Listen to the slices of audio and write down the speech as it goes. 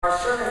Our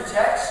sermon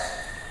text,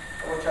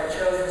 which I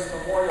chose this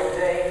Memorial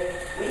Day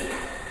week,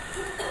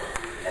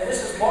 and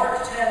this is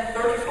Mark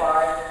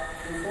 10:35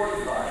 through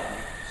 45.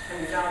 This can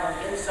be found on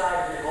the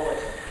inside of the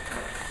bulletin.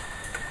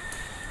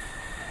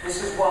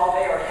 This is while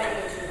they are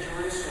heading to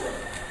Jerusalem.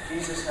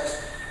 Jesus has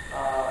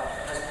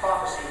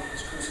prophesied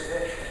his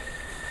crucifixion.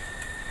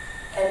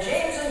 And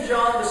James and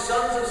John, the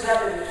sons of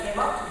Zebedee, came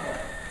up to him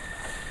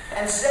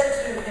and said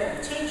to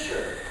him,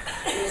 "Teacher,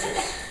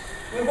 Jesus,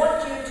 we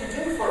want you to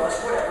do for us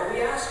whatever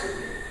we ask of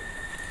you."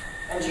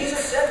 And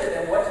Jesus said to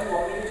them, "What do you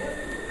want me to do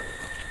for you?"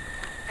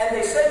 And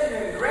they said to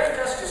him, "Grant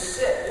us to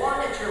sit, one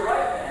at your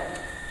right hand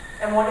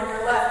and one at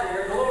your left in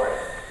your glory."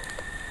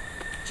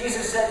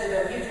 Jesus said to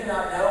them, "You do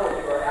not know what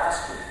you are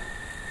asking.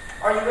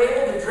 Are you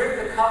able to drink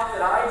the cup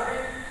that I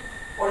drink,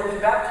 or to be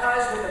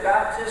baptized with the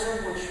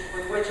baptism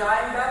with which I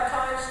am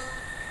baptized?"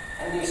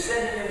 And they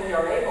said to him, "We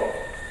are able."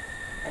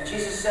 And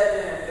Jesus said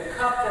to him, "The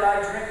cup that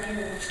I drink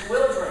you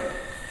will drink,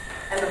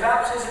 and the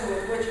baptism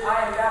with which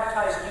I am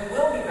baptized you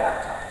will be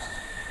baptized.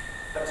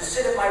 But to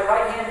sit at my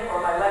right hand or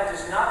my left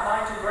is not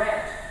mine to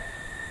grant,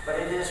 but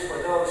it is for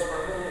those for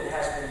whom it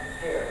has been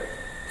prepared."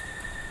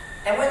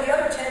 And when the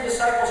other 10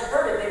 disciples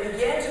heard it, they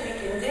began to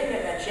be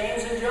indignant at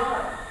James and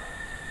John.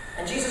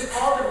 And Jesus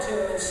called them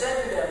to him and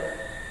said to them,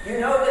 "You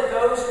know that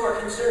those who are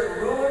considered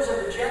rulers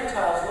of the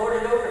Gentiles lord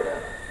it over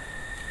them,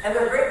 and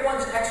their great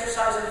ones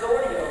exercise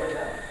authority over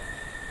them.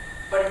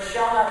 But it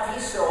shall not be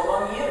so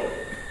among you.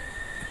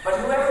 But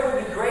whoever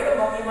would be great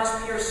among you must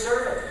be your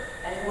servant,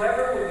 and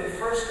whoever would be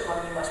first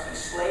among you must be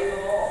slave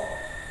of all.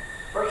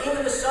 For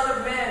even the Son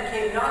of Man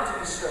came not to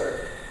be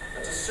served,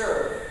 but to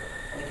serve,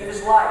 and to give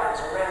his life as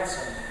a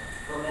ransom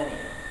for many."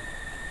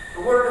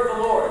 The word of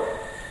the Lord.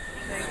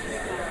 Thank you,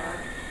 God.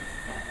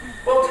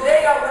 Well,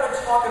 today I want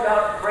to talk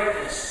about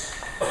greatness.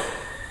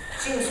 It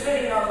seems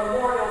fitting on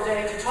Memorial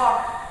Day to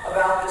talk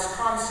about this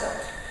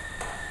concept.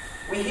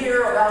 We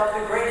hear about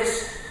the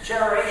greatest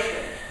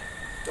generation,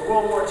 the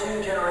World War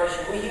II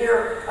generation. We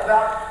hear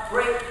about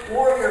great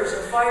warriors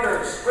and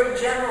fighters, great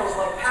generals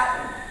like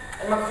Patton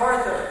and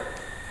MacArthur,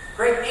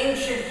 great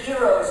ancient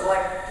heroes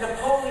like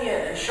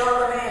Napoleon and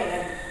Charlemagne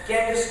and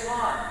Genghis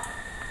Khan.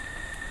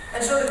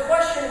 And so the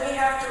question we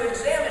have to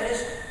examine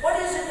is, what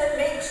is it that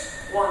makes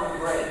one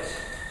great?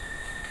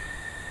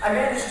 I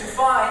managed to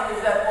find,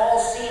 in that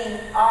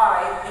all-seeing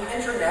eye, the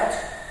internet,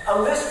 a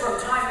list from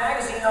Time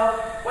magazine of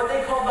what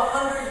they call the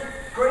 100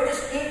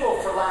 greatest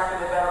people, for lack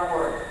of a better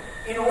word,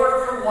 in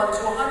order from 1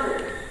 to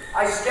 100.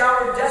 I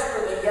scoured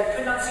desperately, yet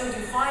could not seem to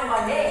find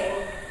my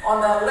name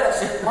on that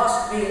list. It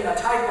must be a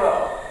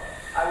typo.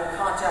 I will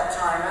contact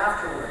Time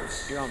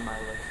afterwards. You're on my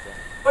list then.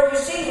 But you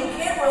see, you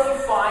can't really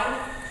find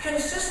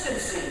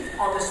consistency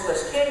on this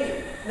list, can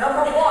you?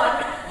 Number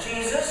 1,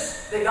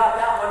 Jesus. They got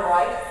that one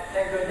right,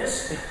 thank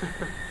goodness.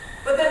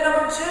 But then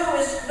number 2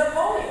 is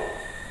Napoleon.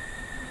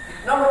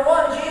 Number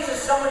 1,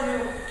 Jesus, someone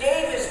who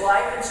gave his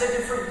life and said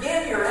to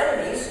forgive your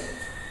enemies.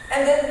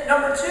 And then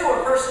number 2,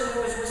 a person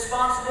who was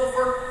responsible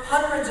for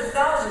hundreds of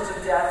thousands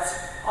of deaths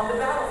on the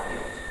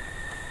battlefield.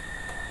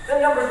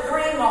 Then number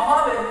 3,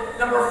 Muhammad.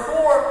 Number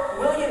 4,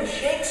 William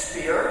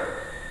Shakespeare,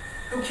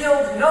 who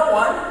killed no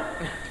one,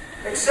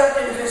 except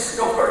in his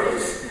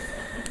stories.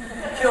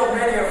 Killed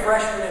many a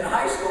freshman in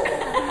high school.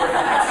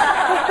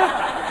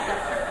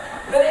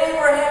 Then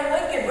Abraham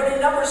Lincoln. But in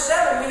number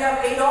 7, we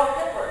have Adolf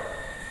Hitler.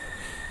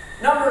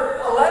 Number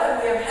 11,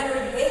 we have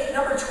Henry VIII.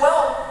 Number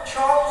 12,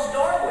 Charles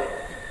Darwin.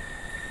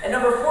 And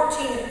number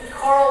 14,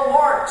 Karl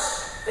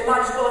Marx. They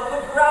might as well have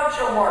put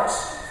Groucho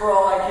Marx, for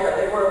all I care.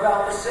 They were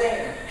about the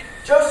same.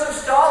 Joseph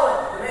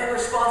Stalin, the man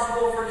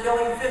responsible for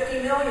killing 50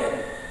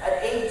 million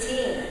at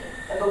 18.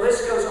 And the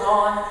list goes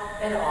on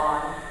and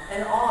on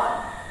and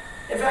on.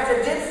 In fact, I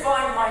did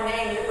find my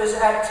name. It was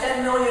at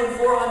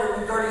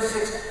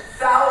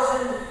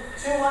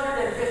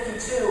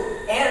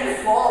 10,436,252 and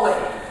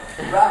falling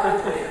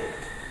rapidly.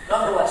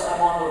 Nonetheless,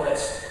 I'm on the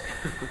list.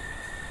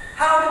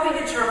 How do we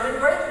determine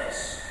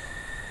greatness?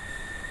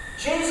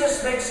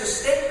 Jesus makes a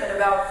statement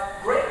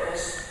about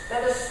greatness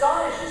that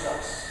astonishes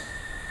us.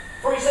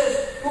 For he says,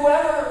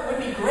 "Whoever would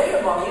be great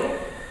among you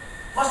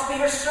must be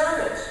your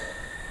servant,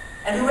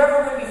 and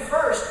whoever would be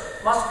first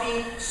must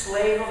be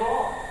slave of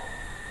all."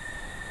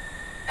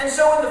 And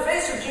so in the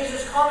face of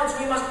Jesus' comments,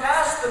 we must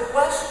ask the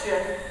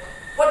question,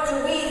 what do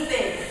we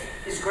think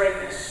is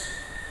greatness?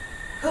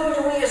 Who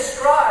do we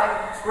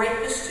ascribe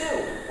greatness to?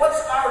 What's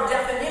our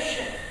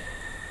definition?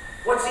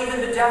 What's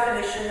even the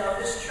definition of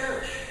this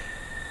church?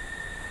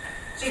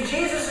 See,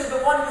 Jesus is the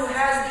one who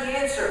has the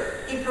answer.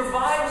 He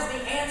provides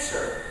the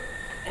answer,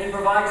 and he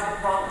provides the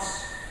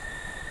promise.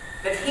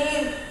 That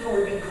he who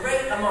would be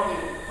great among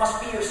you must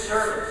be your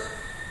servant,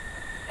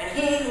 and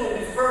he who would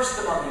be first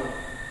among you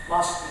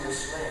must be your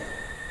slave.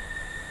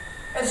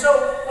 And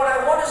so, what I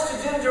want us to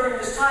do during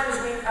this time as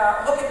we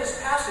look at this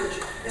passage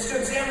is to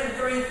examine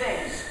 3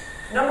 things.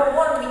 Number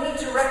 1, we need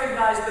to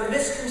recognize the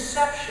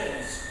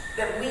misconceptions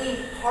that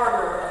we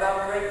harbor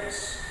about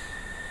greatness.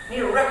 We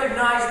need to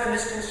recognize the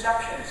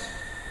misconceptions.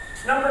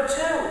 Number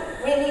 2,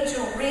 we need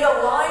to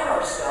realign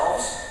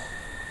ourselves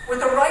with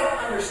the right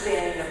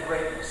understanding of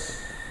greatness.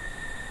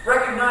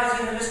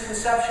 recognizing the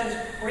misconceptions,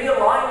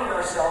 realigning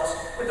ourselves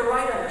with the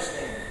right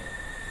understanding.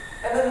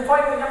 And then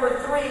finally, number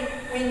 3,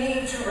 we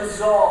need to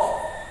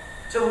resolve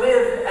to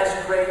live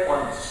as great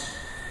ones,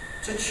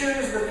 to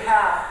choose the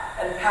path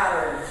and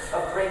pattern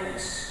of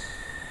greatness.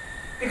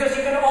 Because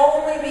you can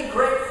only be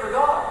great for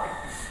God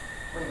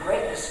when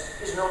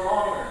greatness is no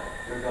longer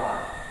your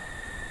God.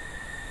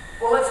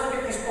 Well, let's look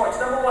at these points.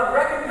 Number 1,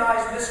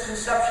 recognize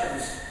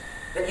misconceptions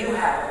that you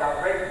have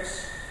about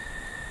greatness.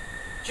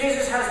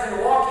 Jesus has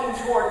been walking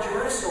toward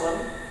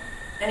Jerusalem,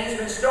 and he's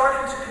been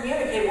starting to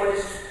communicate what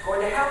is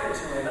going to happen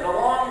to him. And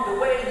along the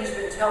way, he's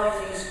been telling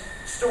these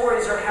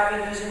stories or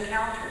having these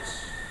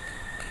encounters.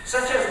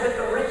 Such as with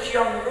the rich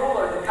young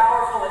ruler, the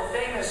powerful and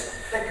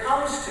famous, that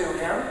comes to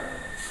him,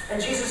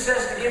 and Jesus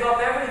says to give up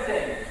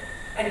everything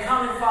and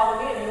come and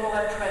follow me, and you will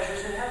have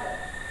treasures in heaven.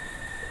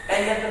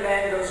 And yet the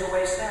man goes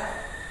away sad.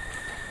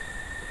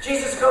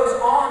 Jesus goes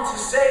on to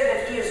say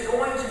that he is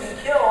going to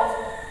be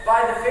killed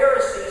by the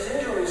Pharisees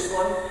in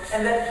Jerusalem,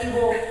 and that he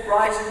will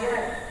rise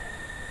again.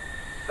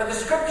 But the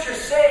scriptures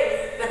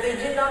say that they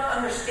did not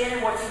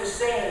understand what he was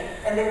saying,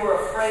 and they were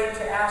afraid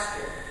to ask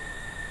him.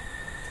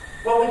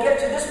 Well, we get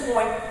to this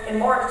point in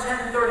Mark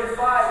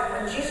 10:35,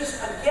 when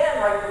Jesus,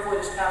 again, right before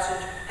this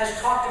passage,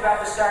 has talked about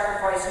the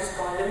sacrifice he's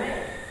going to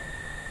make.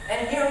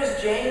 And here is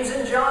James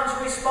and John's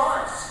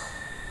response.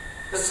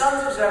 The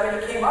sons of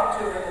Zebedee came up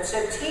to him and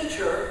said,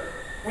 "Teacher,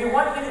 we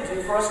want you to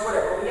do for us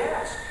whatever we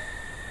ask."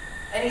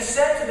 And he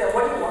said to them,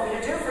 "What do you want me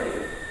to do for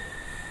you?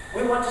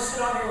 We want to sit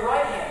on your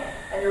right hand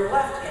and your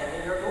left hand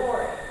in your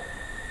glory."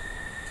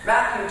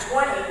 Matthew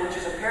 20, which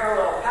is a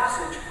parallel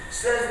passage,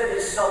 says that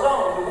it's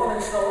Salome, the woman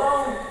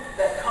Salome,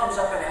 that comes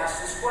up and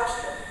asks this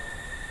question.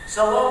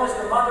 Salome is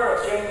the mother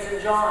of James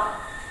and John.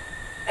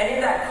 And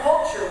in that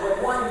culture,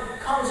 when one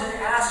comes and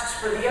asks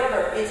for the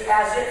other, it's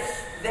as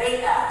if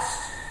they asked.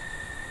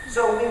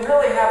 So we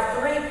really have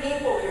 3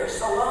 people here.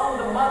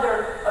 Salome, the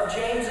mother of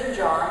James and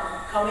John,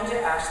 coming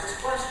to ask this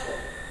question.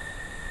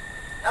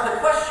 Now the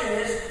question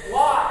is,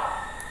 why?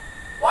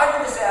 Why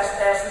did this ask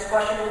this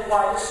question, and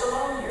why is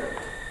Salome here?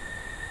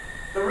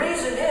 The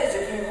reason is,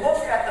 if you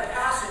look at the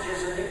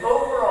passages and the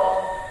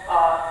overall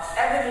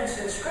evidence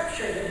in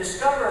Scripture, you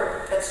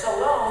discover that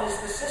Salome is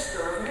the sister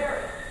of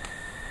Mary.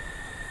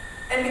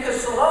 And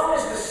because Salome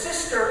is the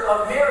sister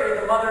of Mary,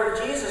 the mother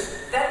of Jesus,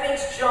 that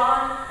makes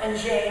John and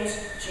James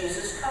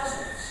Jesus'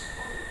 cousins.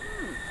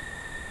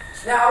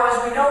 Now,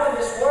 as we know in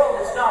this world,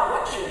 it's not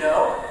what you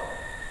know,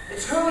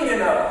 it's who you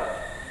know.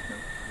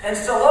 And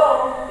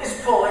Salome is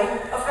pulling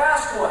a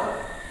fast one.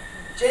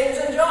 James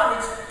and John,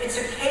 it's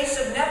a case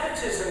of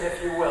nepotism,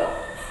 if you will.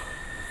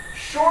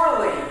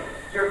 Surely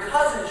your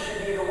cousins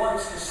should be the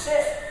ones to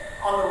sit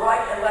on the right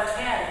and left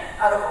hand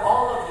out of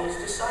all of these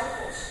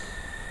disciples.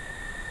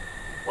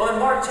 Well, in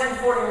Mark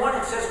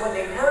 10:41, it says, when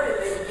they heard it,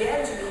 they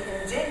began to be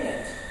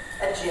indignant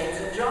at James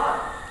and John,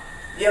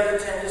 the other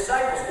 10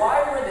 disciples.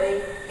 Why were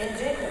they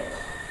indignant?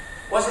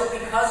 Was it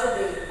because of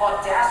the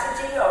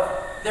audacity of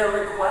their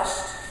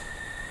request?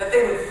 That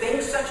they would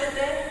think such a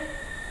thing?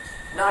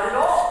 Not at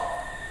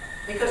all.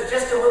 Because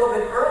just a little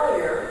bit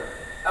earlier,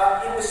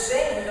 it was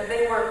saying that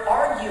they were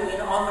arguing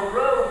on the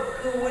road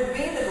who would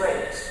be the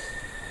greatest.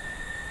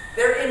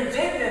 They're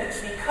indignant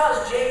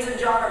because James and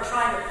John are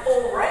trying to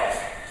pull rank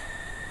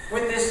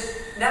with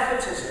this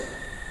nepotism.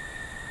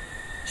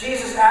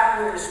 Jesus'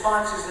 aptly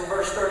responses in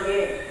verse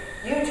 38,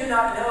 "You do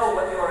not know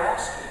what you are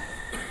asking.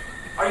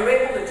 Are you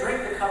able to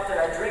drink the cup that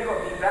I drink, or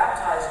be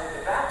baptized with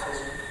the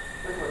baptism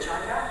with which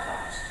I'm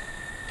baptized?"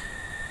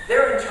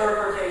 Their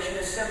interpretation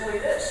is simply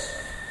this.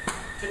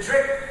 To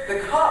drink the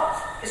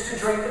cup is to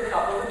drink the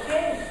cup of a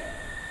king.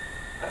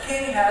 A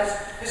king has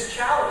his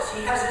chalice.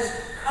 He has his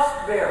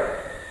cupbearer.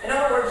 In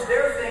other words,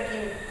 they're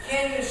thinking,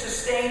 can you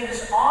sustain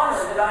this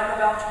honor that I'm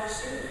about to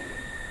receive?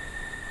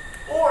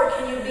 Or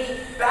can you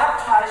be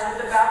baptized with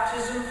the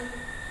baptism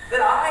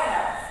that I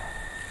have?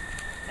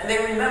 And they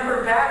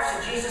remember back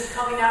to Jesus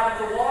coming out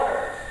of the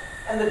water,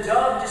 and the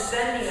dove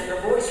descending, and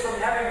the voice from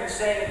heaven and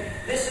saying,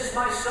 "This is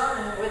my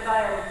son, with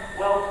I am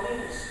well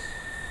pleased."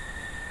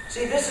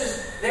 See, this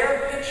is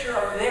their picture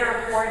of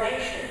their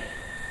coronation.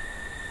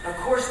 And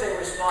of course they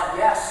respond,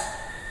 yes,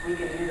 we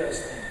can do those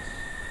things.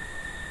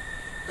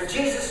 But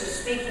Jesus is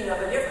speaking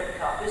of a different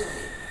cup, isn't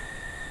he?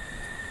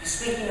 He's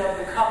speaking of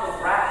the cup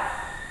of wrath.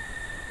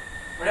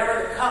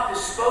 Whenever the cup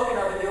is spoken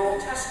of in the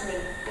Old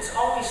Testament, it's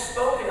always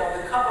spoken of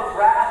the cup of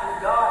wrath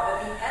of God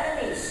that the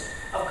enemies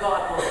of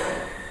God will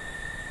drink.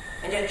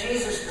 And yet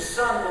Jesus, the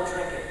Son, will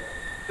drink it.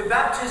 The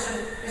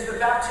baptism is the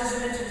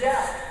baptism into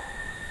death.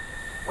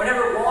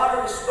 Whenever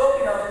water is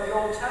spoken of in the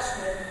Old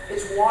Testament,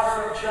 it's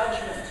water of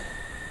judgment.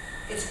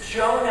 It's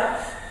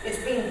Jonah. It's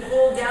being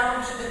pulled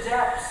down to the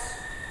depths.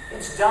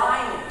 It's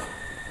dying.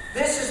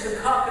 This is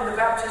the cup in the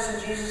baptism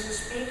Jesus is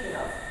speaking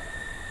of.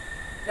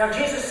 Now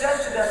Jesus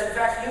says to them, in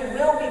fact, you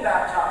will be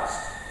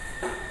baptized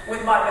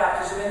with my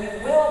baptism, and you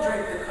will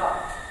drink the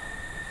cup.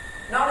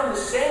 Not in the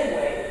same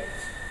way.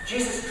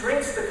 Jesus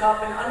drinks the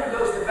cup and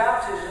undergoes the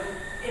baptism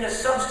in a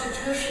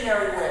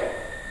substitutionary way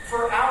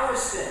for our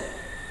sin.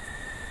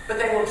 But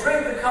they will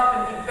drink the cup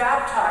and be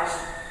baptized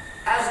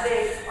as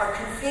they are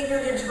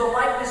configured into the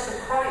likeness of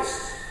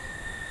Christ,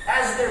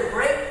 as their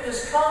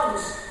greatness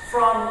comes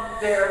from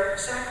their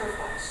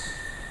sacrifice.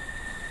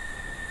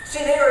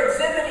 See, they are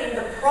exhibiting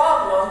the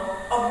problem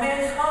of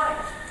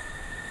mankind,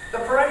 the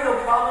perennial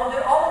problem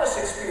that all of us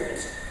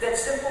experience, that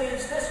simply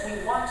is this: we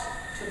want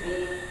to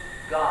be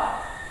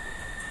God.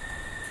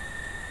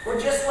 We're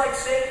just like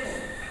Satan,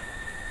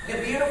 the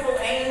beautiful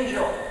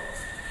angel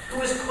who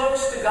was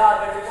close to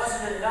God, but it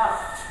wasn't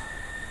enough.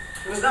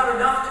 It was not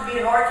enough to be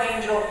an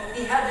archangel.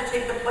 He had to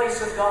take the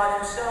place of God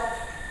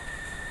himself.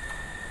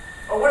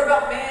 Or what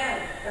about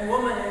man and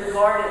woman in the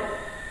garden?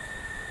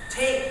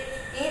 Take,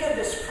 eat of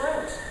this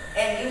fruit,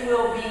 and you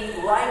will be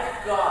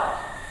like God,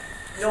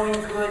 knowing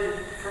good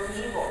from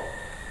evil.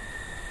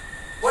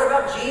 What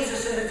about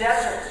Jesus in the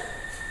desert,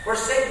 where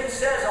Satan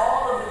says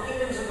all of the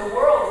kingdoms of the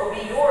world will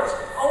be yours,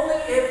 only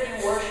if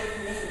you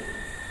worship me?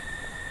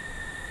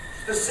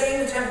 The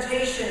same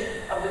temptation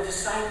of the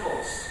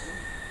disciples,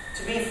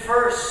 to be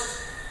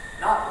first,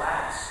 not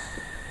last.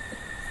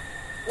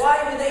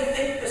 Why do they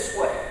think this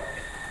way?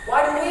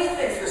 Why do we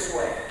think this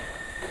way?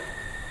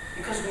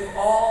 Because we've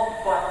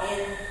all bought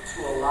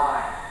into a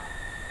lie.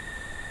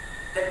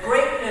 That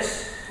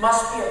greatness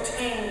must be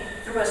obtained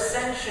through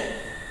ascension.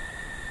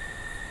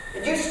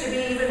 It used to be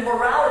even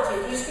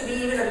morality. It used to be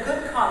even a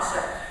good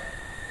concept.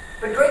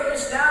 But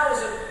greatness now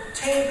is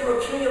obtained through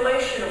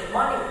accumulation of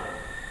money,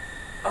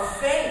 of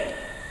fame,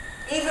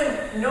 even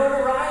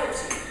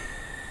notoriety.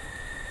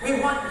 We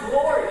want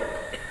glory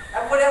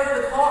at whatever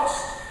the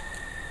cost.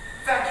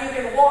 In fact, you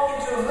can walk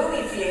into a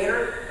movie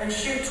theater and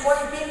shoot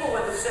 20 people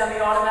with a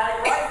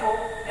semi-automatic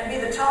rifle and be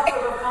the topic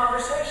of a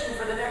conversation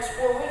for the next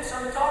 4 weeks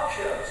on the talk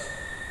shows.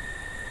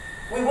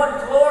 We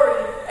want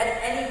glory at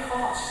any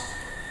cost.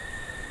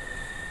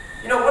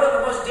 You know, one of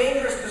the most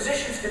dangerous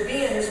positions to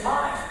be in is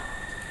mine.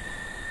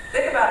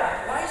 Think about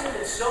it. Why is it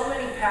that so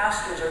many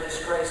pastors are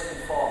disgraced and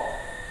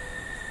fall?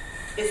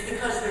 It's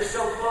because they're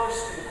so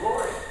close to the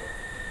glory.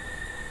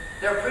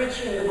 They're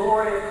preaching the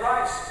glory of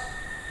Christ.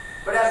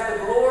 But as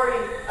the glory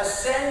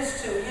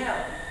ascends to him,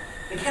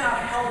 they cannot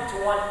help to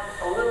want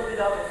a little bit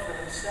of it for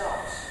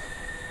themselves.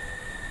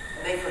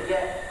 And they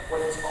forget what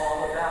it's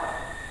all about.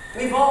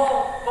 We've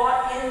all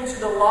bought into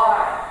the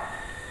lie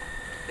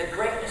that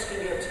greatness can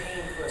be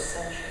obtained through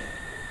ascension.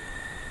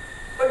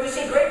 But you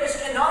see,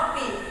 greatness cannot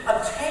be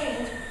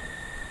obtained.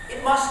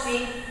 It must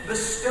be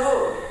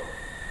bestowed.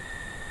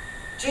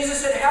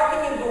 Jesus said, how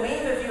can you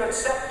believe if you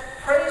accept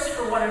praise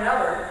from one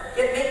another,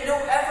 yet make no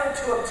effort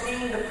to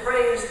obtain the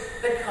praise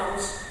that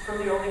comes from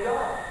the only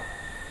God?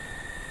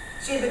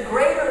 See, the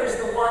greater is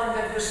the one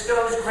that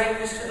bestows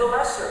greatness to the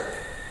lesser.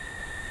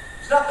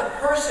 It's not the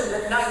person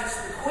that knights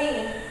the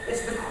queen,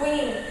 it's the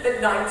queen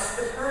that knights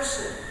the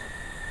person.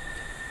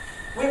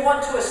 We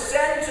want to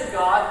ascend to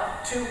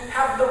God, to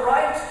have the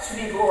right to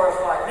be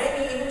glorified,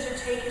 maybe even to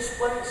take his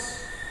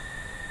place.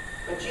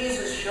 But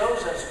Jesus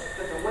shows us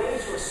that the way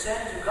to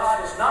ascend to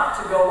God is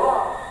not to go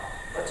up,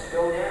 but to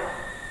go down.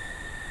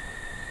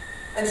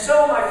 And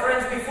so, my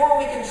friends, before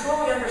we can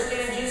truly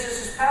understand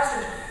Jesus'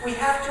 passage, we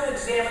have to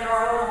examine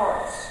our own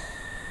hearts.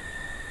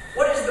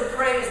 What is the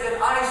praise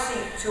that I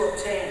seek to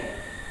obtain?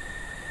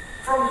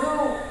 From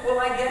who will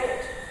I get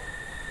it?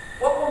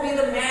 What will be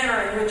the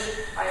manner in which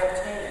I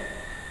obtain it?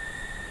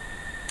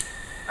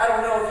 I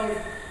don't know if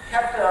you've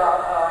kept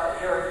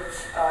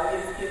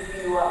if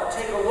you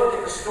take a look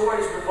at the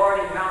stories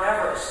regarding Mount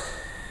Everest.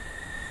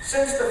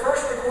 Since the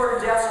first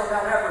recorded deaths on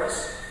Mount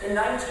Everest in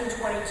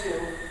 1922,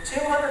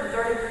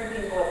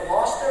 233 people have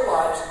lost their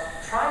lives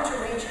trying to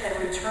reach and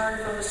return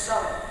from the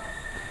summit.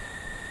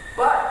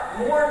 But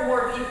more and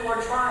more people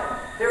are trying.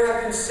 There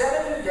have been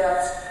 70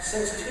 deaths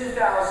since 2000,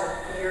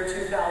 the year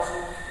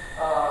 2000,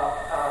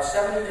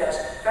 70 deaths.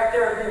 In fact,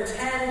 there have been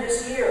 10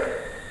 this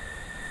year.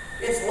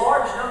 It's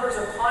large numbers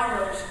of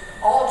climbers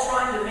all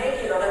trying to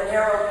make it on a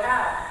narrow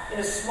path in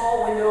a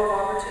small window of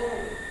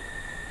opportunity.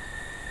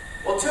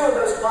 Well, two of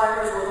those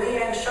climbers were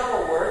Leanne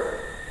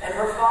Shuttleworth and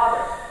her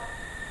father,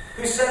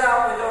 who set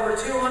out with over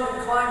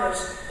 200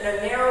 climbers in a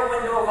narrow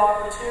window of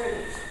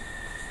opportunity.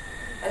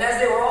 And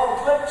as they were all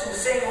clipped to the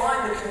same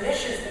line, the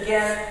conditions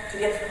began to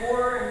get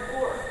poorer and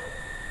poorer.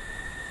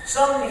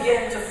 Some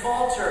began to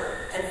falter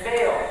and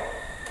fail.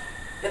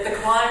 Yet the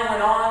climb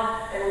went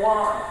on and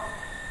on.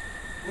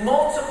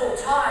 Multiple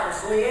times,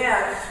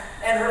 Leanne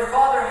and her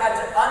father had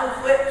to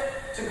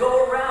unclip to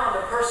go around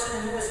a person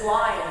who was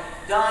lying,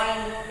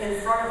 dying in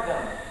front of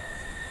them.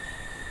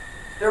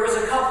 There was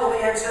a couple,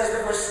 Leanne says,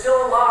 that were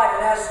still alive,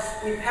 and as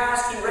we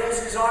passed, he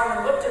raised his arm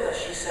and looked at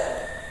us, she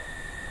said.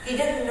 He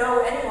didn't know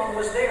anyone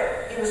was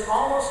there. He was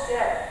almost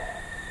dead.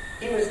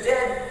 He was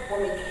dead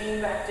when we came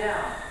back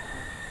down.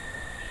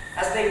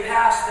 As they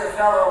passed their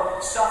fellow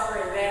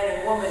suffering man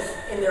and woman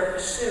in their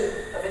pursuit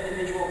of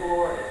individual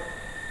glory.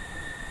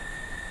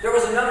 There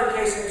was another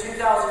case in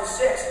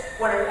 2006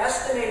 when an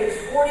estimated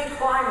 40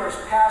 climbers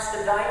passed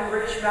the dying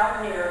British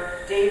mountaineer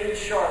David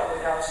Sharp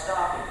without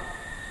stopping.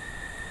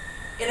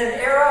 In an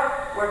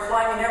era where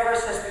climbing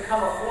Everest has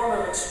become a form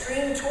of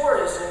extreme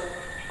tourism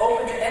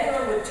open to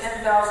anyone with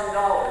 $10,000,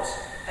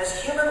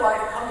 has human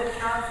life come to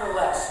count for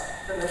less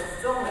than the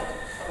fulfillment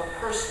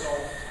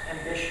personal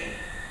ambition.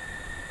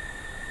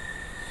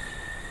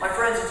 My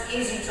friends, it's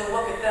easy to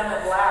look at them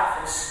and laugh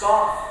and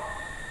scoff.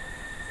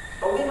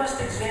 But we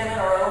must examine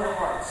our own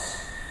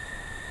hearts.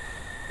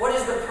 What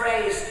is the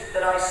praise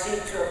that I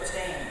seek to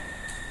obtain?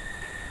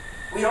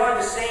 We are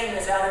the same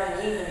as Adam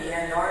and Eve in the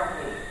end,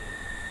 aren't we?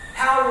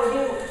 How will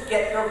you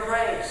get your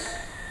praise?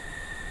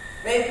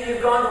 Maybe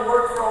you've gone to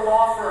work for a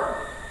law firm.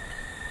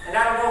 And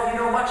I don't know if you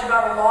know much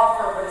about a law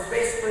firm, but it's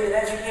basically an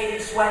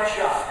educated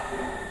sweatshop.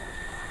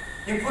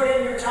 You put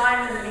in your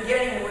time in the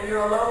beginning when you're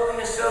a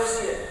lowly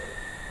associate,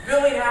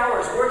 billing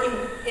hours, working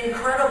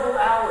incredible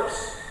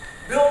hours,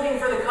 building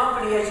for the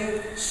company as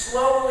you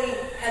slowly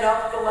head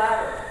up the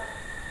ladder,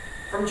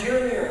 from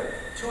junior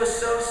to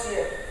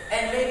associate,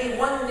 and maybe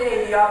one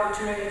day the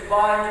opportunity to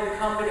buy into the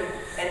company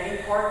and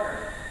be partner.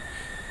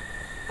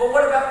 But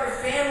what about your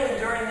family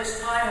during this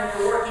time when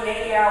you're working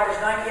 80 hours,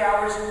 90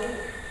 hours a week?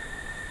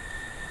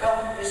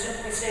 Well, you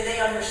simply say, they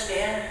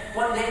understand.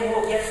 One day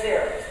we'll get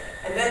there.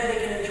 And then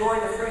they can enjoy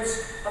the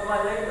fruits of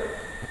my labor.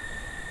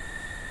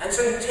 And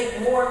so you take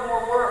more and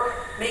more work.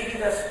 Maybe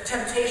the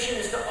temptation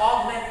is to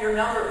augment your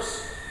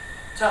numbers,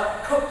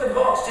 to cook the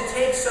books, to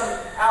take some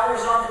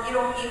hours on that you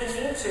don't even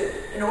need to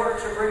in order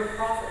to bring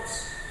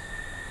profits.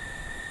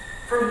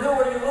 From who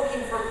are you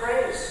looking for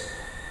praise?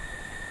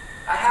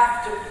 I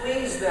have to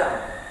please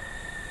them.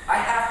 I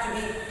have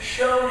to be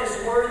shown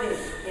as worthy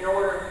in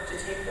order to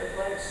take their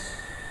place.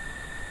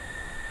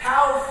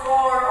 How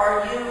far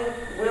are you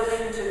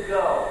willing to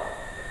go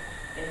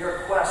in your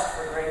quest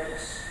for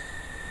greatness?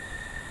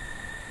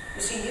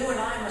 You see, you and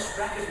I must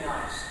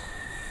recognize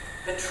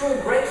that true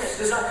greatness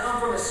does not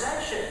come from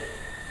ascension,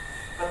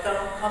 but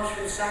that comes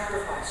from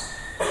sacrifice.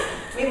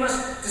 We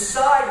must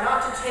decide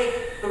not to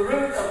take the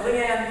route of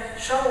Leanne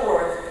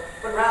Shuttleworth,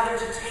 but rather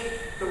to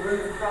take the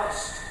route of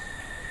Christ.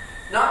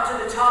 Not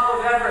to the top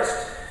of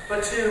Everest,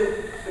 but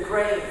to the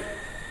grave.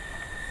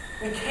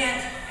 We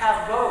can't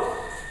have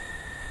both.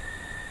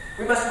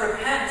 We must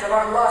repent of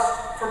our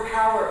lust for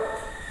power,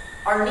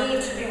 our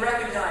need to be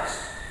recognized,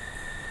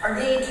 our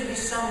need to be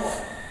someone,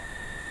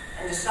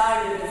 and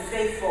decide to be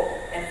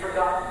faithful and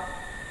forgotten.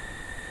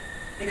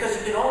 Because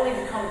you can only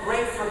become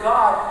great for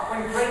God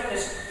when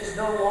greatness is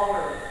no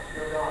longer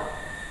your God.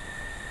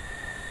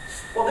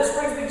 Well, this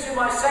brings me to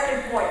my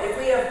second point. If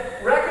we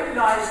have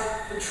recognized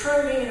the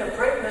true meaning of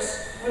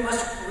greatness, we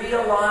must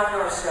realign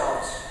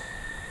ourselves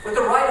with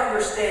the right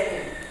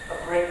understanding of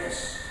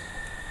greatness.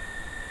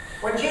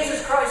 When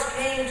Jesus Christ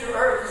came to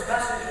earth, his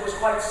message was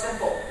quite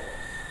simple.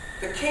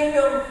 The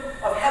kingdom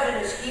of heaven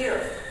is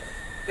here.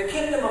 The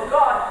kingdom of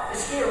God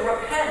is here.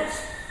 Repent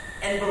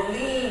and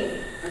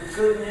believe the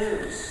good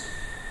news.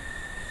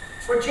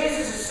 What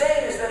Jesus is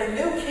saying is that a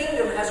new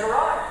kingdom has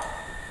arrived.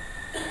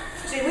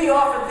 See, we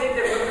often think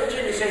that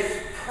religion is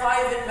a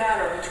private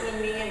matter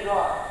between me and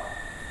God.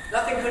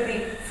 Nothing could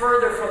be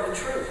further from the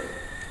truth.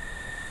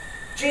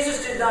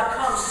 Jesus did not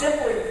come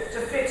simply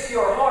to fix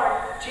your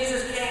heart.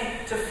 Jesus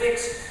came to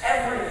fix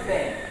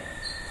everything.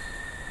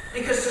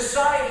 Because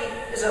society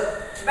is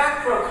a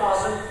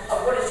macrocosm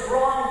of what is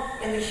wrong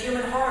in the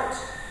human heart.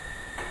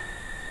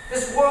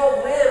 This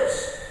world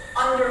lives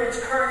under its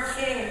current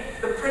king,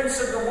 the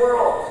prince of the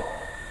world.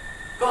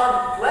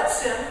 God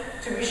lets him,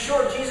 to be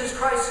sure, Jesus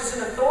Christ is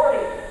an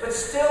authority, but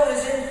still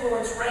his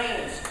influence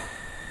reigns.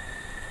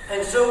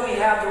 And so we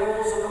have the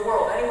rules of the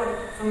world. Anyone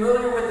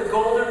familiar with the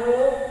golden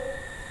rule?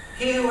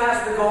 He who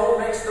has the gold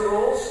makes the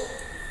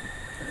rules.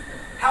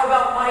 How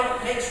about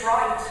might makes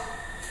right?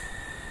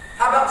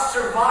 How about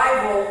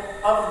survival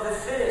of the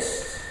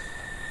fittest?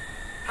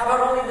 How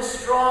about only the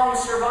strong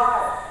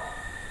survive?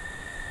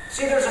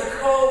 See, there's a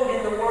code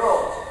in the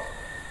world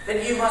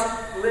that you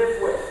must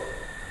live with.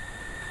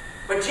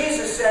 But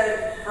Jesus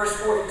said in verse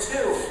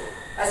 42,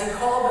 as he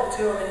called them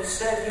to him, and he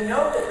said, you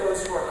know that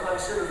those who are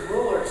considered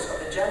rulers of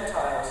the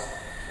Gentiles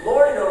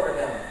lord it over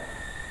them,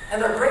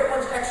 and their great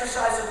ones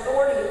exercise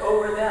authority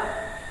over them.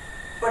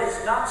 But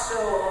it's not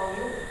so among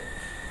you.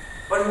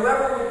 But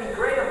whoever would be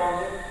great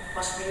among you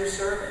must be your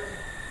servant.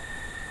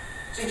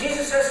 See,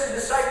 Jesus says to the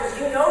disciples,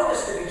 you know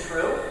this to be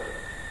true.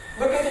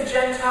 Look at the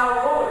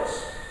Gentile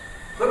rulers.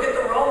 Look at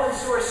the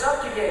Romans who are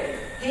subjugated.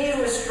 He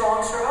who is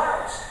strong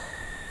survives.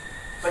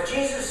 But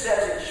Jesus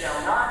says it shall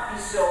not be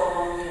so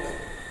among you.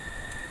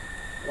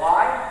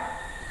 Why?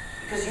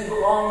 Because you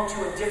belong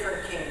to a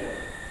different kingdom.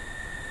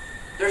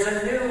 There's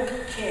a new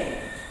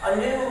king, a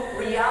new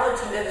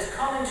reality that has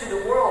come into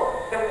the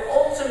world that will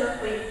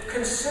ultimately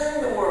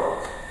consume the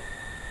world.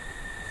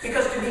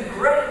 Because to be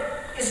great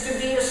is to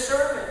be a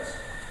servant.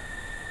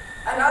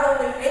 And not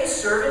only a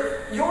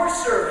servant, your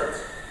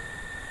servant.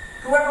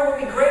 Whoever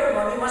would be great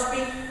among you must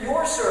be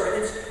your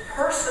servant. It's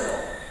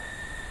personal.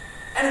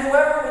 And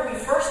whoever would be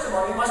first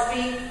among you must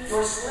be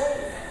your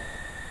slave.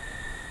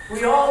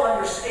 We all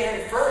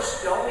understand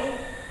first, don't we?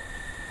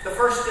 The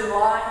first in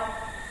line,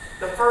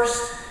 the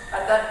first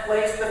at that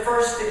place, the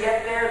first to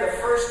get there, the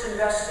first in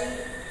best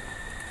seat.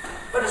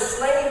 But a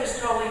slave is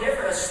totally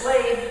different. A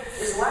slave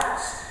is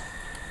last.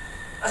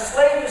 A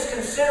slave is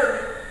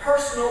considered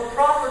personal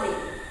property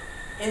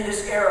in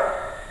this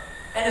era.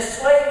 And a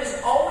slave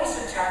is always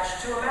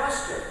attached to a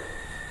master.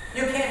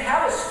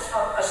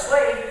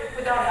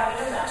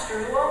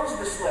 master who owns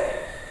the slave.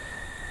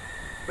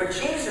 But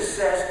Jesus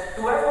says,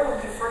 whoever will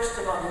be first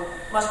among you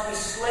must be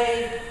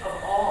slave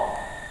of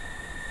all.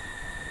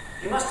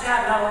 You must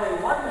have not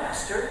only one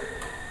master,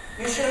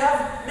 you should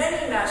have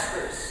many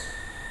masters,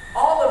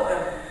 all of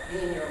them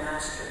being your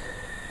master.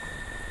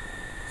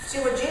 See,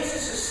 what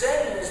Jesus is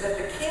saying is that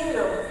the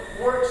kingdom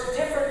works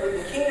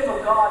differently. The kingdom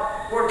of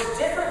God works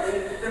differently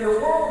than the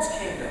world's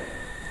kingdom.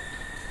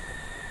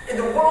 In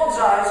the world's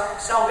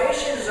eyes,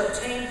 salvation is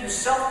obtained through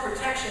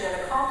self-protection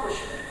and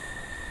accomplishment.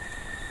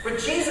 But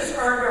Jesus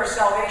earned our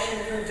salvation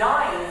through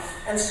dying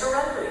and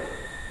surrendering.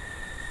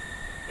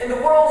 In the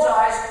world's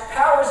eyes,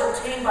 power is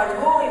obtained by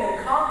ruling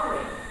and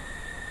conquering.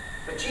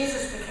 But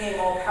Jesus became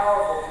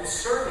all-powerful through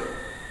serving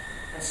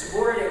and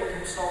subordinating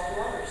himself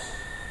to others.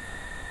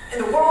 In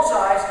the world's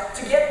eyes,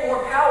 to get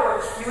more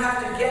power, you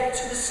have to get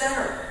to the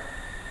center.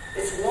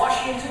 It's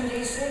Washington,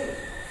 D.C.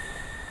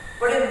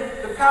 But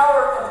in the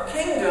power of the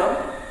kingdom,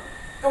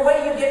 the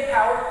way you get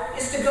power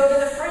is to go to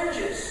the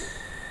fringes,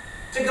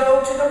 to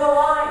go to the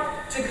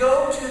maligned, to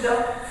go to the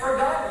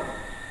forgotten.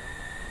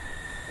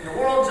 In the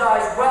world's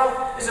eyes,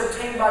 wealth is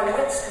obtained by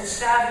wits and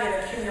savvy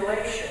and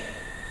accumulation.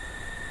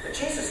 But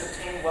Jesus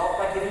obtained wealth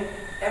by giving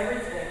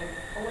everything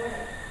away.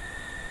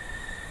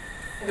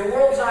 In the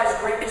world's eyes,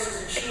 greatness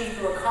is achieved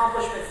through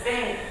accomplishment,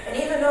 fame, and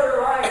even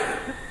notoriety.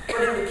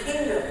 But in the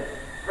kingdom,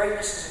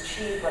 greatness is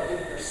achieved by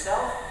giving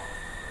yourself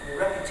and your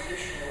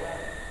reputation away.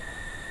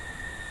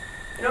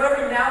 You know,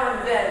 every now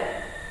and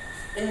then,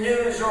 in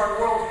news or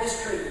in world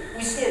history,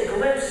 we see a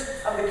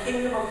glimpse of the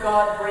kingdom of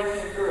God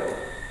breaking through.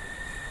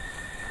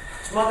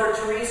 It's Mother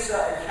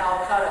Teresa in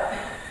Calcutta,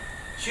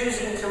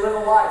 choosing to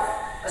live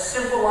a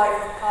simple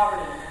life of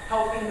poverty,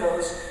 helping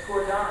those who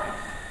are dying.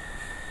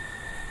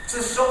 It's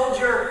a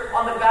soldier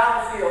on the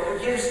battlefield who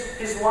gives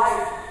his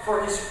life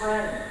for his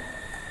friend.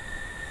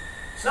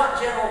 It's not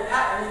General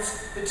Patton,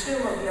 it's the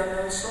tomb of the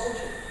unknown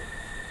soldier.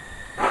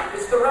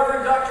 It's the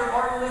Reverend Dr.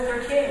 Martin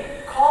Luther King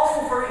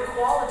calling for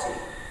equality,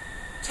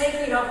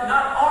 taking up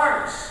not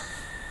arms,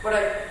 but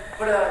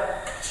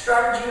a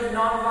strategy of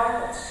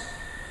nonviolence.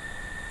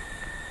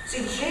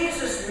 See,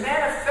 Jesus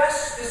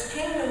manifests this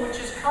kingdom which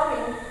is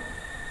coming,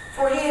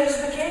 for he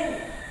is the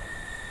king.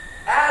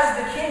 As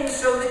the king,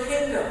 so the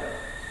kingdom.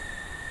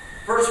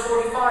 Verse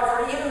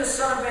 45, for even the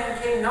Son of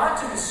Man came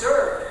not to be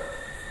served,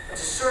 but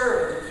to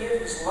serve and to give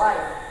his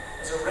life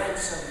as a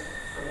ransom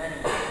for many.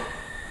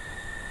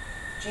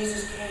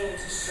 Jesus came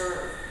to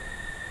serve.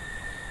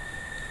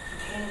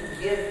 He came to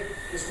give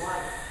his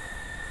life.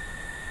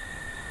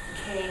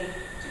 He came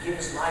to give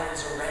his life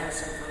as a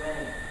ransom for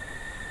many.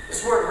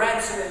 This word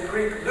ransom in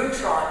Greek,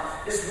 lutron,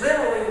 is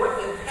literally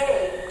what you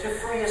pay to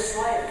free a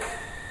slave.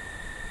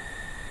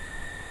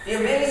 The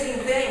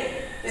amazing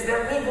thing is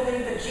that we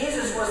believe that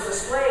Jesus was the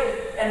slave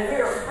and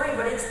we are free,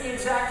 but it's the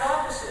exact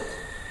opposite.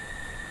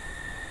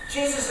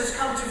 Jesus has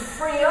come to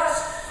free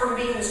us from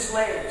being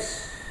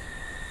slaves.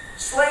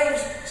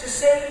 Slaves to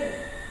Satan.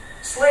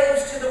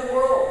 Slaves to the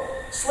world.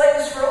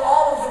 Slaves for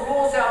all of the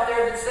rules out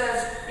there that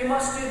says, you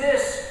must do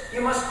this,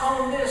 you must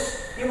own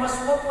this, you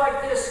must look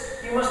like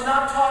this, you must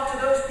not talk to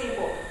those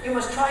people, you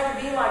must try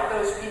to be like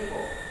those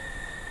people.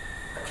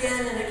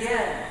 Again and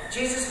again,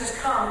 Jesus has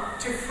come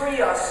to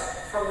free us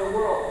from the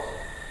world,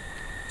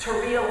 to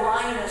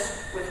realign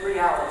us with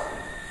reality.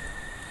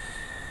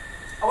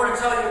 I want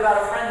to tell you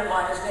about a friend of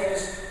mine. His name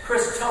is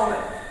Chris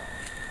Tillman.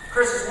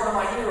 Chris is one of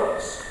my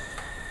heroes.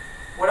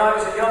 When I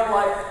was a Young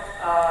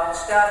Life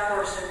staff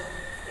person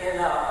in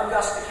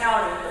Augusta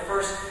County, the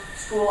first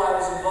school I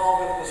was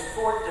involved with was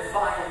Fort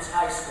Defiance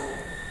High School.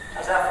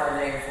 How's that for a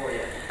name for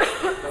you?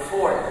 The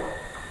Fort.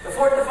 The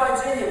Fort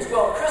Defiance Indians.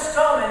 Well, Chris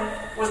Tillman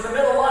was the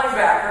middle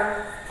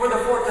linebacker for the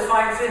Fort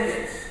Defiance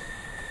Indians.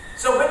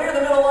 So when you're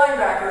the middle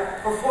linebacker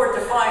for Fort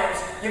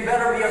Defiance, you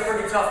better be a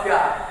pretty tough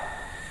guy.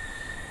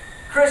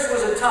 Chris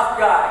was a tough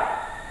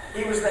guy.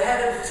 He was the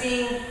head of the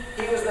team.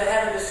 He was the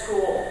head of the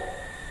school.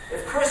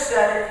 If Chris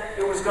said it,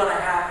 it was going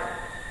to happen.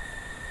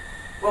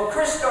 Well,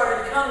 Chris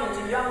started coming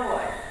to Young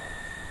Life.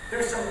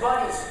 There's some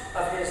buddies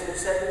of his that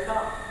said to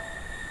come.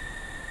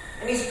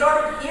 And he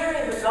started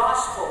hearing the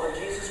gospel of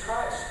Jesus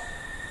Christ.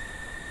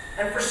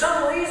 And for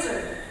some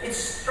reason, it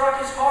struck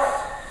his heart.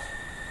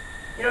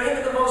 You know,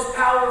 even the most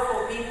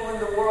powerful people in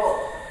the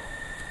world,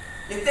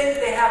 you think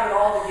they have it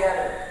all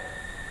together.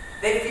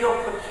 They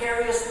feel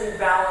precariously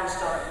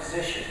balanced on a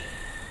position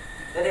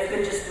that if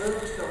they just move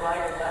to the right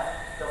or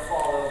left, they'll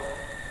fall over.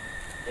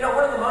 You know,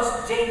 one of the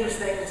most dangerous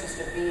things is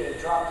to be a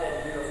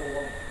drop-dead beautiful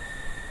woman.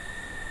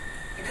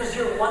 Because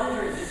you're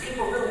wondering, do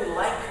people really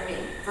like me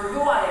for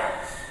who I am?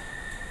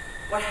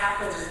 What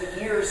happens as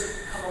the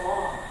years come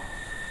along?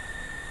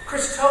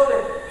 Chris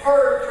Tillman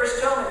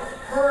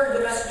heard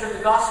the message of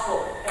the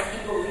gospel, and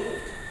he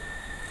believed.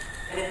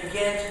 And it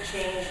began to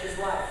change his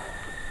life.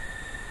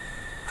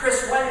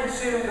 Chris went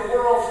into the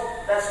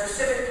world, that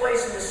specific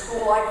place in the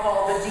school I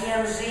call the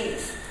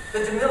DMZ, the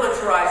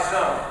demilitarized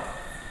zone,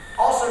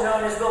 also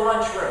known as the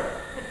lunchroom.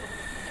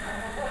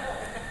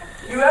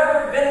 You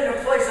ever been in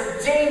a place,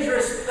 a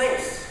dangerous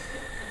place,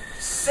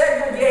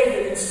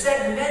 segregated and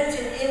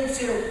segmented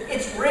into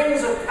its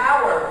rings of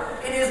power,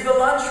 It is the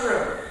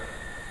lunchroom.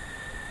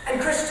 And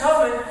Chris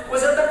Tobin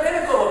was at the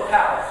pinnacle of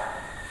power.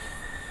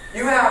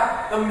 You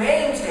have the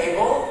main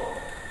table,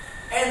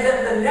 and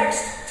then the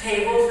next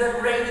tables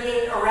that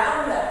radiate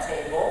around that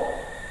table,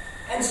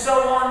 and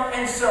so on,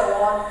 and so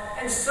on,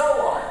 and so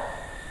on.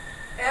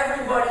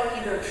 Everybody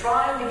either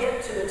trying to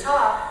get to the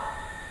top,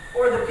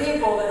 or the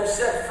people that have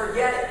said,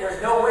 forget it,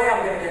 there's no way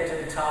I'm going to get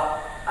to the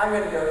top, I'm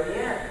going to go to the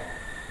end.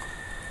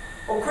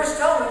 Well, Chris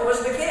Tobin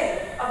was the king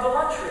of the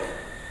lunchroom.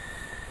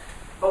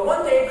 But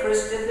one day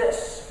Chris did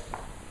this.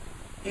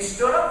 He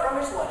stood up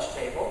from his lunch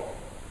table,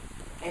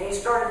 and he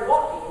started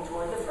walking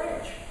toward the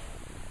fridge.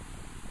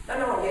 Now,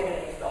 no one gave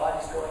it any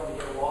thought. He's going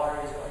to get water,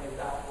 he's going to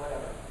that,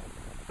 whatever.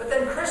 But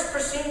then Chris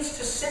proceeds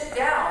to sit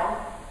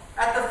down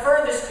at the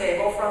furthest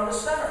table from the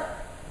center.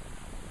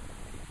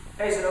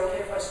 Hey, is it okay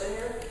if I sit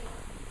here?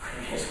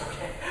 It's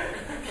okay.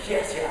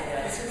 Yes, yeah.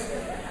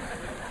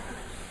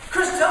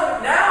 Chris, tell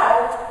me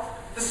now,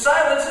 the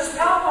silence is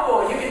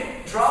palpable. You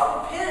can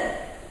drop a pin.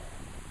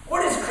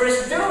 What is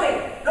Chris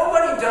doing?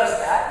 Nobody does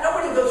that.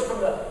 Nobody goes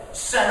from the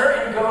center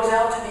and goes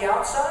out to the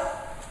outside.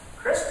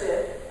 Chris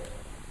did.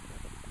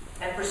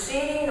 And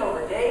proceeding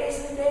over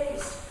days and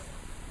days,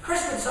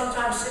 Chris would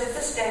sometimes sit at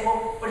this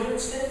table, but he would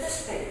sit at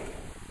this table,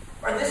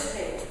 or this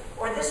table,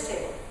 or this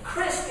table.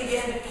 Chris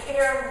began to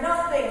care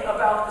nothing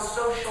about the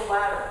social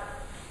ladder.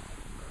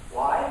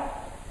 Why?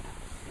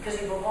 Because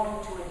he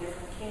belonged to a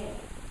different king,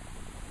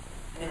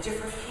 in a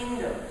different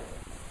kingdom,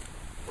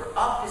 where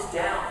up is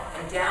down,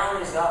 and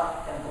down is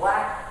up, and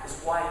black is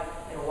white,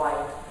 and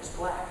white is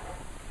black.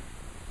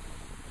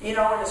 You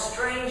know, in a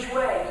strange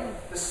way,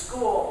 the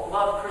school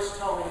loved Chris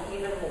Tobin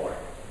even more,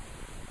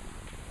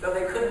 though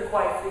they couldn't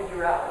quite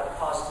figure out what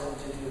caused him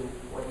to do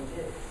what he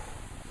did.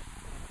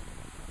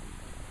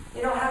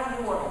 You know, how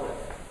do you want to live?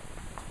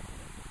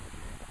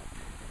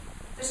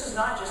 This is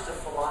not just a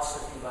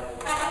philosophy, by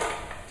the way,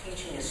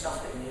 teaching you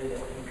something new that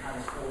would be kind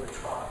of cool to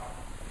try.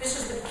 This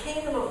is the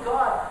kingdom of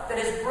God that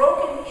has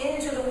broken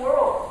into the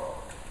world.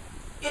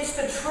 It's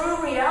the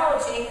true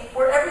reality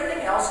where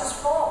everything else is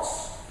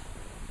false.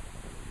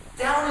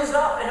 Down is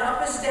up and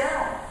up is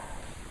down.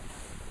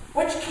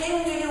 Which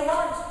king do you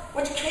want?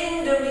 Which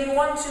kingdom do you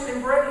want to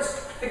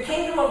embrace? The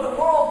kingdom of the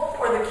world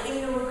or the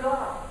kingdom of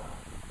God?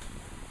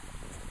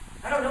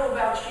 I don't know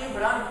about you,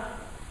 but I'm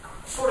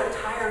sort of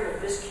tired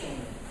of this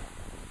kingdom.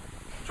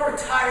 Sort of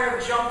tired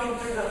of jumping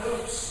through the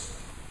hoops,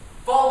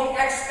 of all the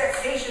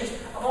expectations,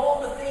 of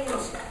all the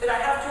things that I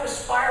have to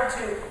aspire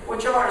to,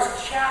 which are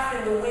as chaff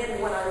in the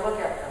wind when I look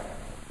at them.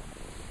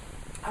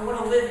 I want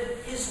to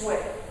live His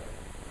way,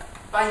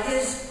 by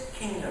His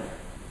kingdom.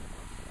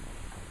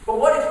 But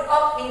what if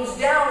up means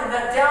down, and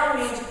that down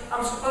means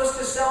I'm supposed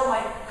to sell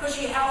my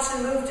cushy house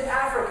and move to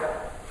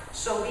Africa?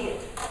 So be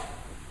it.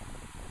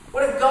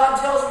 What if God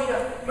tells me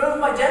to move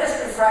my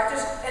dentistry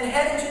practice and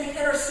head into the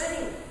inner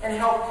city and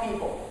help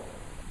people?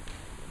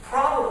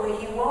 Probably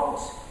He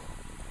won't.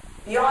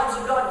 The odds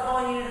of God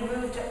calling you to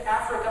move to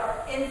Africa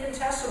are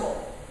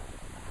infinitesimal,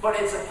 but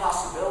it's a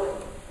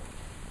possibility.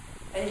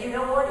 And you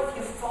know what? If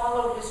you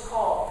follow His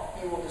call,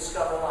 you will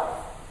discover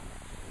life.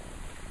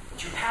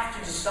 But you have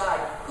to decide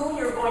who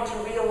you're going to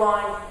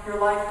realign your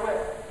life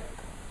with.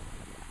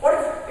 What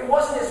if it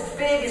wasn't as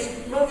big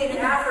as moving to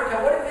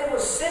Africa? What if it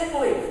was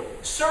simply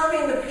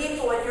serving the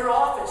people at your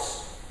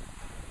office,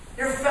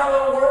 your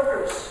fellow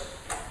workers,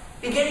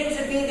 beginning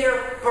to be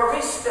their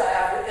barista,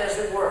 as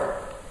it were,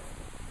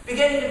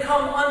 beginning to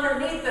come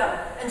underneath them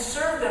and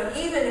serve them,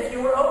 even if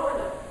you were over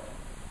them?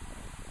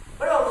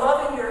 What about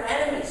loving your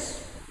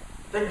enemies,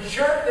 the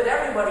jerk that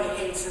everybody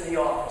hates in the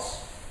office?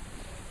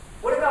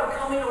 What about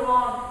coming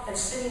along and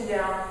sitting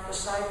down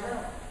beside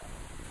them?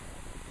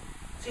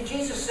 See,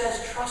 Jesus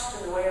says, trust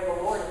in the way of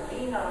the Lord and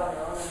lean not on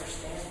your own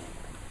understanding.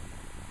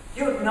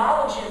 You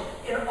acknowledge Him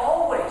in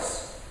all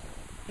ways,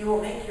 He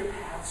will make your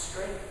path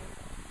straight.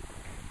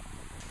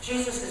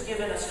 Jesus has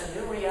given us a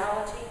new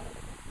reality,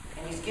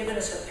 and He's given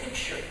us a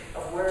picture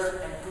of where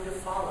and who to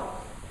follow.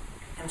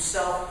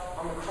 Himself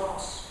on the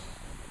cross.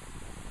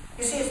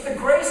 You see, it's the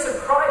grace of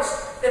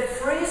Christ that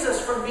frees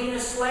us from being a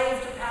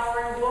slave to power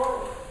and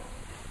glory.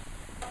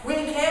 We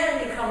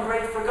can become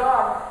great for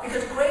God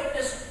because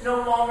greatness no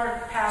longer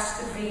has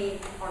to be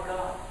our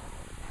God.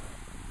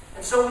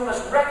 And so we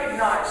must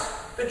recognize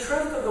the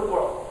truth of the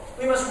world.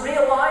 We must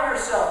realign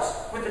ourselves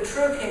with the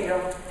true kingdom.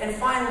 And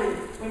finally,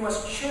 we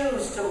must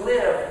choose to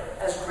live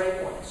as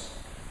great ones.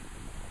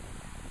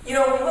 You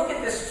know, we look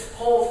at this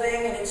whole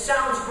thing and it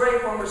sounds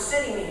great when we're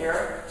sitting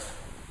here.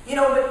 You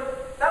know,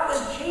 but that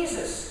was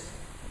Jesus.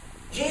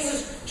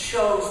 Jesus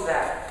chose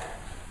that.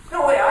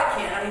 No way I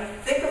can. I mean,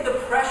 think of the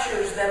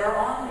pressures that are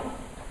on me.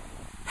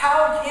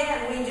 How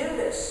can we do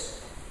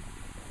this?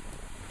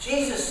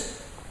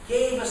 Jesus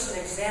gave us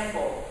an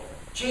example.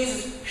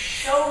 Jesus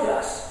showed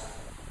us,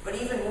 but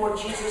even more,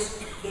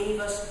 Jesus gave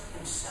us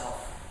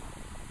Himself.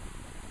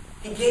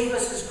 He gave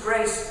us His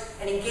grace,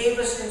 and He gave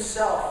us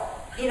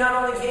Himself. He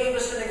not only gave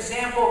us an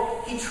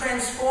example, He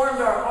transformed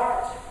our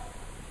heart.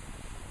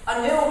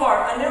 A new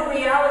heart, a new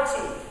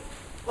reality,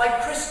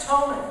 like Chris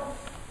Tobin.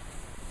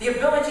 The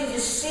ability to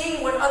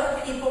see what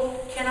other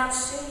people cannot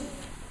see.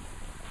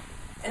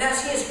 And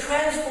as He has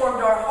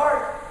transformed our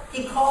heart,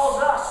 He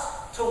calls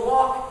us to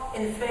walk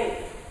in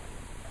faith.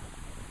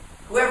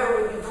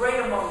 Whoever would be great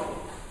among you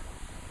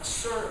must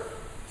serve.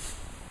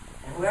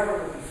 And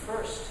whoever would be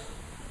first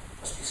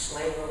must be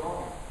slave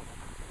alone.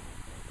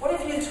 What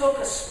if you took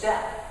a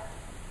step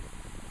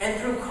and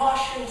threw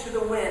caution to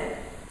the wind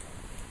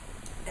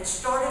and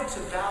started to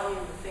value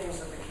the things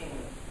of the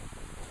kingdom?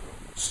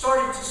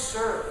 Started to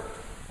serve.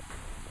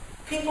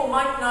 People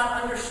might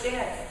not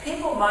understand.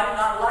 People might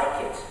not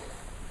like it.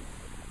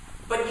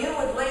 But you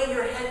would lay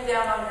your head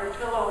down on your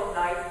pillow at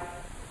night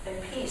in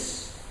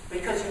peace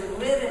because you would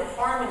live in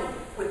harmony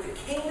with the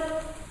kingdom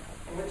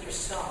and with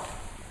yourself.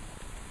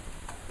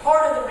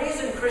 Part of the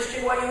reason,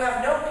 Christian, why you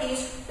have no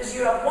peace is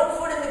you have one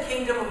foot in the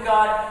kingdom of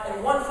God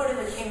and one foot in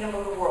the kingdom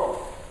of the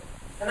world.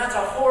 And that's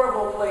a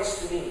horrible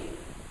place to be.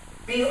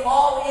 Be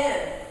all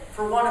in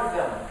for one of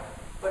them,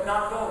 but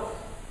not both.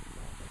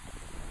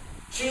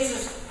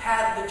 Jesus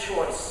had the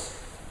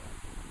choice.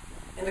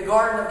 In the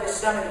Garden of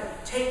Gethsemane,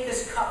 take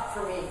this cup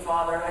from me,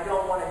 Father. I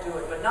don't want to do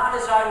it, but not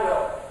as I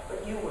will,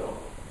 but you will.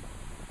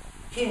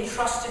 He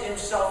entrusted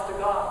himself to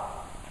God.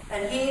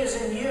 And He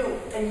is in you,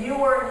 and you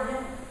are in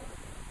Him.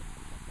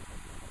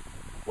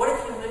 What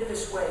if you live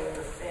this way in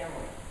your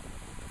family?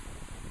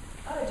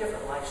 Not a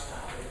different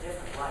lifestyle, but a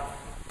different life.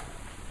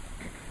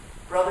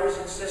 Brothers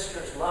and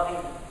sisters loving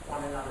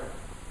one another,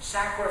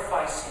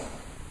 sacrificing.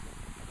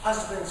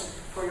 Husbands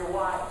for your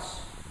wives,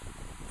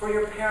 for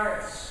your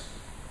parents.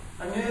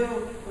 A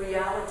new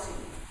reality.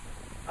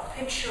 A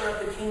picture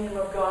of the kingdom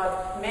of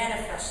God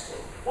manifested.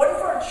 What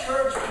if our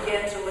church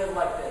began to live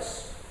like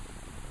this?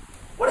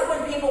 What if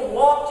when people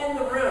walked in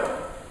the room,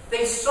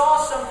 they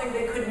saw something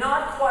they could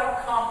not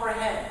quite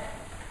comprehend?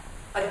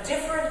 A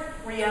different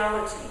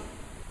reality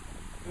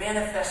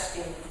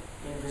manifesting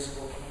the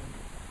invisible kingdom.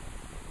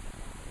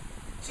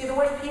 See, the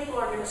way people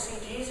are going to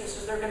see Jesus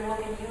is they're going to look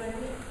at you and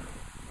me.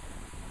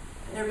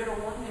 And they're going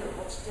to wonder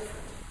what's different.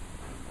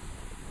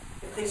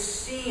 If they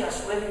see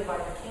us living by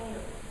the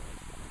kingdom,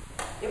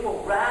 it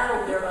will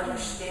rattle their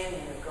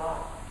understanding of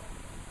God.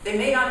 They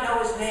may not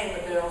know His name,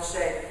 but they'll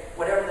say,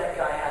 whatever that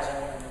guy has, I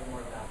want to know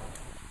more about it.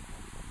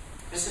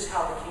 This is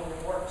how the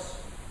kingdom works.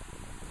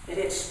 It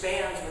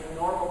expands with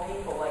normal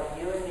people like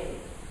you and me.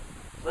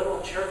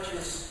 Little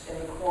churches in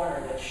the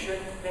corner that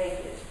shouldn't make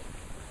it.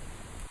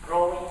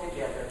 Growing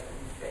together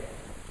in faith.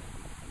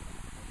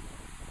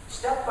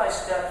 Step by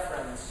step,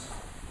 friends.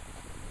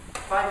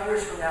 5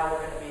 years from now,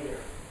 we're going to be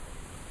there.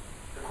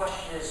 The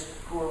question is,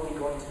 who are we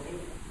going to be?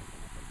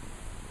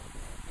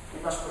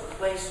 We must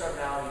replace our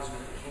values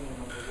with the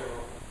kingdom of the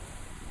world.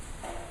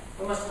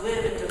 We must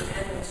live in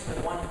dependence on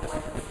the one who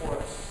went before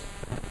us.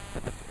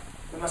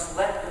 We must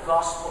let the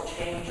gospel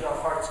change our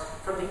hearts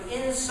from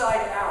the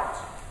inside out.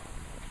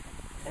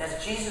 And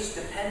as Jesus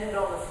depended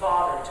on the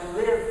Father to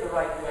live the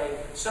right way,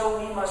 so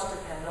we must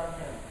depend on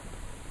Him.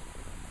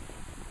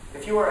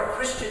 If you are a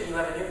Christian, you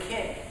have a new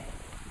king.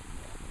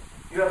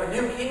 You have a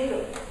new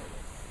kingdom.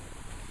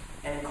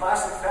 And in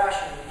classic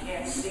fashion, you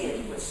can't see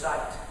it with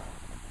sight.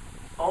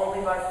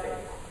 Only by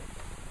faith.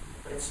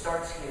 But it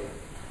starts here.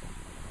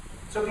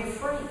 So be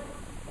free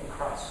in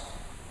Christ.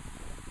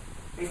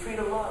 Be free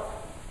to love.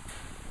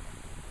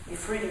 Be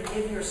free to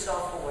give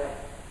yourself away.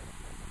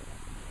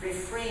 Be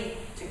free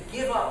to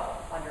give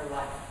up on your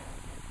life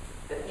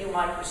that you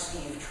might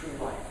receive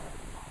true life.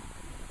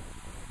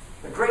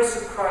 The grace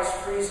of Christ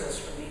frees us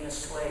from being a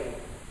slave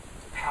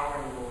to power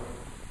and glory.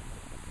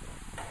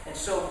 And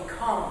so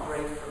become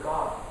great for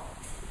God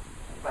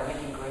by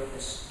making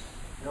greatness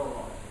no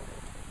longer.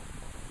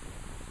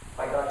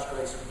 By God's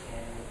grace we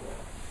can and we will.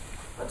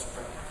 Let's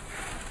pray.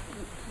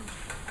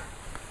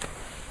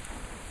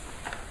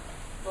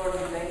 Lord, we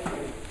thank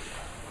you,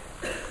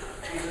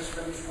 Jesus,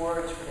 for these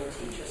words, for they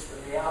teach us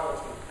the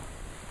reality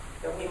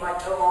that we might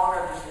no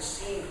longer be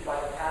deceived by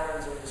the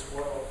patterns of this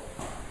world,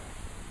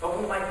 but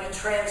we might be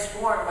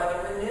transformed by the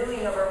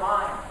renewing of our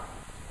mind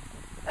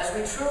as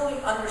we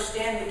truly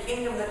understand the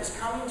kingdom that is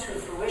coming to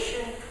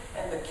fruition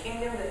and the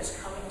kingdom that is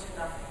coming to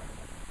nothing.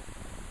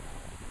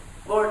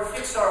 Lord,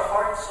 fix our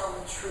hearts on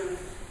the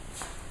truth.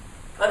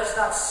 Let us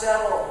not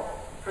settle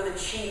for the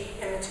cheap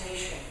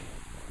imitation.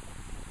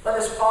 Let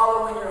us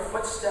follow in your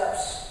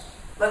footsteps.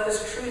 Let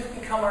this truth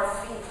become our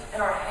feet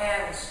and our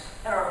hands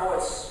and our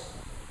voice.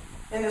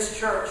 In this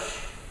church,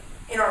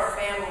 in our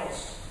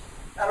families,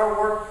 at our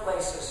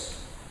workplaces.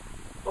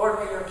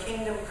 Lord, may your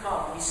kingdom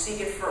come. We seek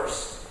it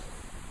first.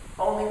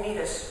 Only meet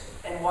us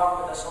and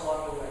walk with us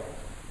along the way.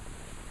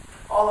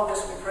 All of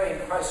this we pray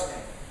in Christ's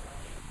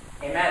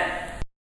name. Amen.